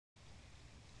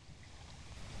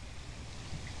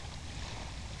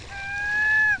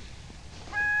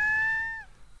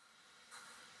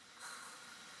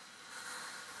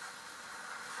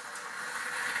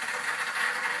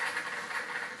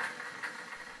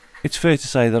It's fair to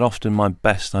say that often my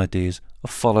best ideas have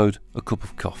followed a cup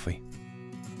of coffee.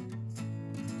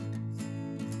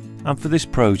 And for this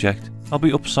project, I'll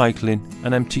be upcycling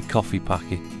an empty coffee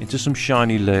packet into some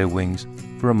shiny layer wings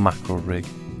for a mackerel rig,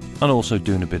 and also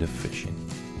doing a bit of fishing.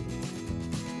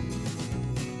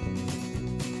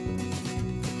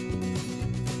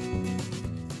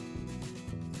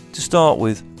 To start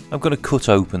with, I'm going to cut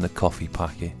open the coffee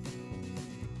packet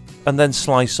and then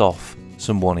slice off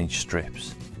some 1-inch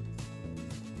strips.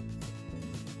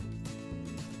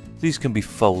 These can be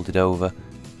folded over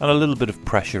and a little bit of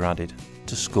pressure added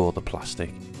to score the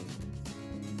plastic.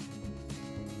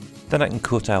 Then I can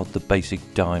cut out the basic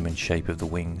diamond shape of the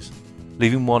wings,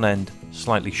 leaving one end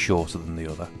slightly shorter than the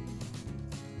other.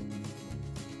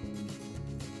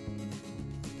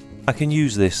 I can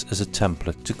use this as a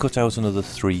template to cut out another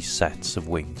 3 sets of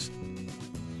wings.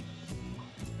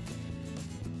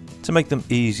 To make them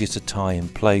easier to tie in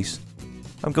place,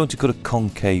 I'm going to cut a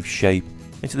concave shape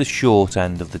into the short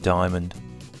end of the diamond,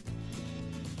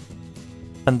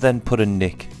 and then put a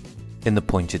nick in the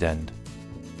pointed end.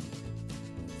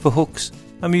 For hooks,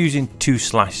 I'm using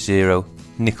 2/0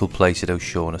 nickel plated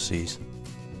O'Shaughnessy's,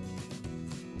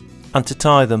 and to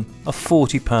tie them, a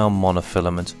 40-pound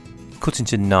monofilament cut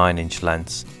into 9-inch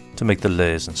lengths to make the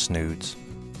layers and snoods.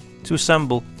 To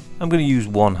assemble, I'm going to use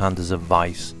one hand as a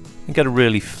vice and get a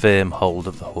really firm hold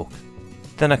of the hook.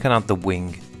 Then I can add the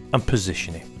wing and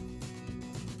position it.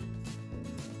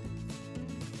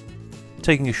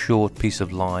 Taking a short piece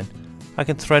of line, I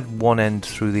can thread one end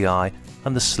through the eye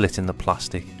and the slit in the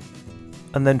plastic,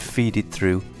 and then feed it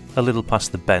through a little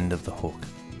past the bend of the hook.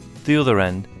 The other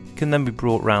end can then be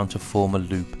brought round to form a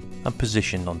loop and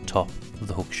positioned on top of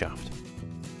the hook shaft.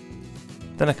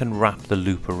 Then I can wrap the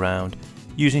loop around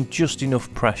using just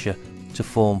enough pressure to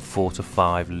form 4 to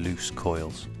 5 loose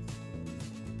coils.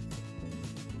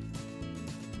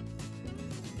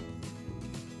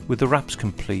 With the wraps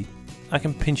complete, I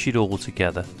can pinch it all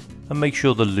together and make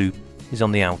sure the loop is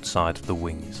on the outside of the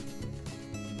wings,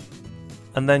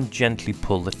 and then gently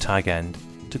pull the tag end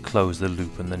to close the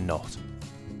loop and the knot.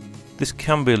 This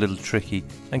can be a little tricky,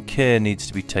 and care needs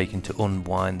to be taken to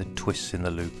unwind the twists in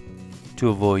the loop to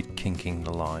avoid kinking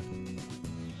the line.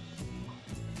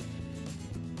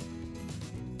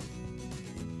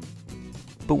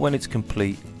 But when it's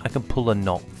complete, I can pull the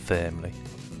knot firmly,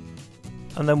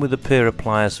 and then with a pair of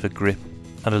pliers for grip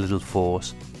and a little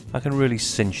force, I can really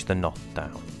cinch the knot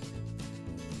down.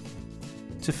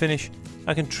 To finish,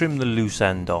 I can trim the loose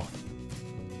end off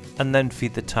and then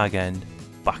feed the tag end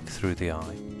back through the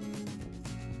eye.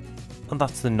 And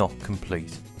that's the knot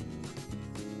complete.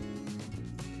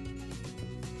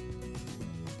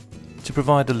 To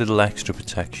provide a little extra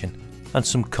protection and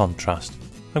some contrast,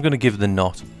 I'm going to give the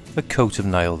knot a coat of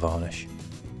nail varnish.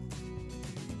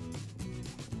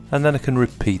 And then I can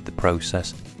repeat the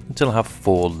process until I have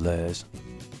 4 layers.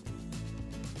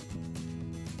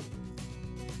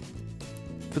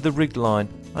 For the rig line,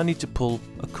 I need to pull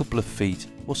a couple of feet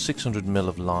or 600mm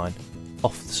of line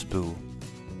off the spool,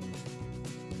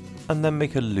 and then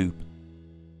make a loop,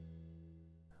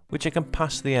 which I can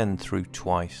pass the end through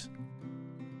twice,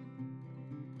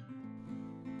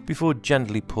 before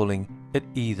gently pulling at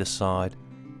either side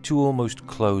to almost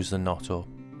close the knot up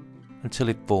until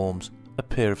it forms a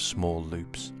pair of small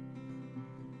loops.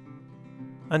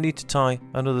 I need to tie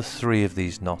another 3 of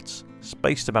these knots,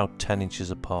 spaced about 10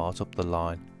 inches apart up the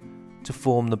line, to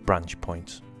form the branch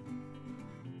points.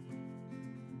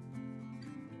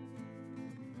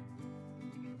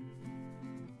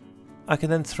 I can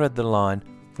then thread the line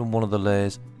from one of the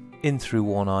layers in through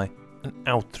one eye and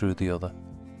out through the other,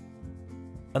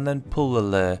 and then pull the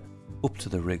layer up to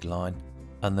the rig line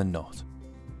and the knot.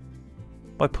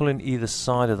 By pulling either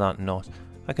side of that knot,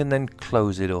 I can then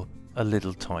close it up a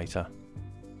little tighter.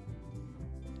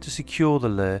 To secure the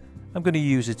layer, I'm going to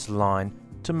use its line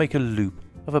to make a loop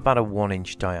of about a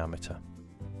 1-inch diameter.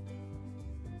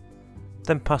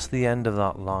 Then pass the end of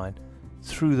that line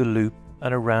through the loop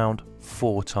and around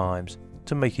 4 times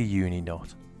to make a uni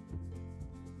knot.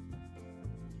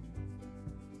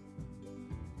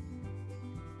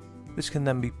 This can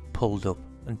then be pulled up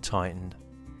and tightened.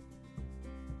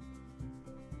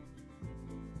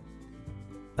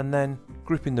 And then,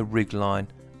 gripping the rig line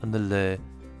and the layer,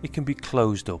 it can be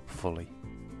closed up fully.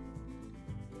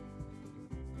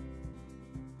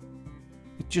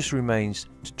 It just remains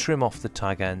to trim off the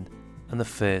tag end and the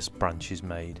first branch is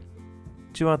made.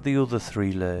 To add the other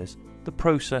 3 layers, the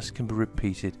process can be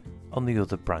repeated on the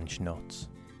other branch knots,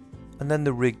 and then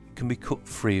the rig can be cut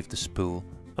free of the spool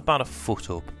about a foot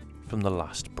up from the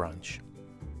last branch.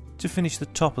 To finish the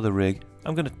top of the rig,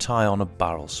 I'm going to tie on a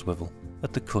barrel swivel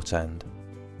at the cut end.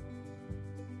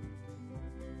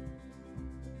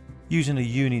 Using a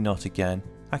uni knot again,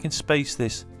 I can space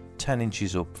this 10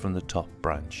 inches up from the top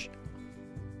branch.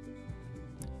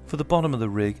 For the bottom of the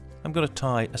rig, I'm going to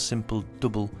tie a simple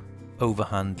double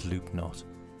overhand loop knot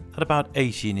at about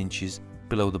 18 inches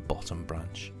below the bottom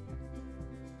branch.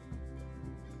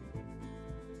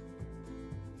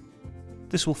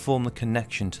 This will form the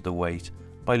connection to the weight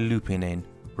by looping in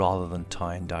rather than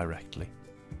tying directly.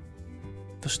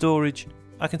 For storage,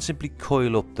 I can simply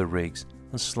coil up the rigs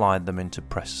and slide them into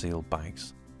press seal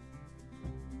bags.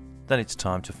 Then it's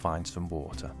time to find some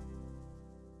water.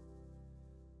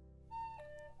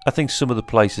 I think some of the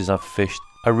places I've fished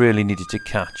I really needed to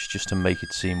catch just to make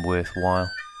it seem worthwhile.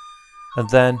 And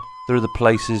then there are the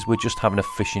places where just having a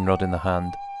fishing rod in the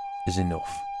hand is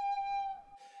enough.